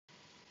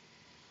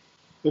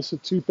This is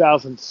a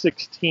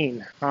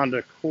 2016 Honda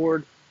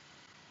Accord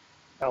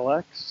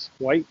LX,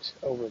 white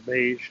over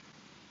beige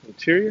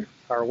interior,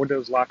 power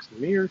windows, locks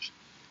and mirrors,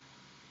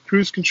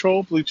 cruise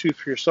control, Bluetooth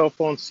for your cell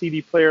phone,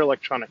 CD player,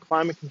 electronic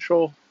climate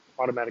control,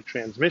 automatic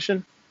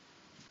transmission,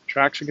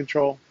 traction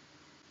control.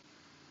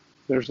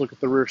 There's a look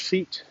at the rear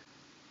seat,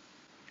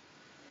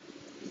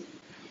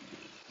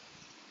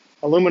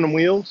 aluminum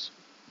wheels,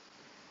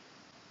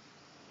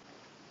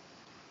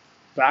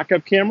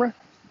 backup camera,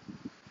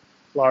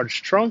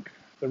 large trunk.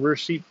 The rear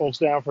seat folds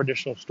down for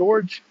additional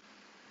storage.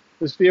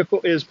 This vehicle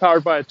is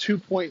powered by a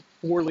 2.4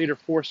 liter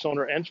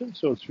four-cylinder engine,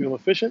 so it's fuel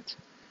efficient.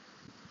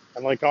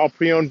 And like all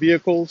pre-owned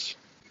vehicles,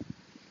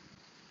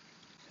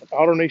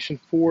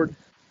 AutoNation Ford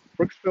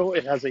Brooksville,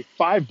 it has a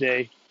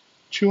 5-day,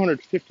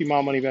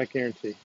 250-mile money-back guarantee.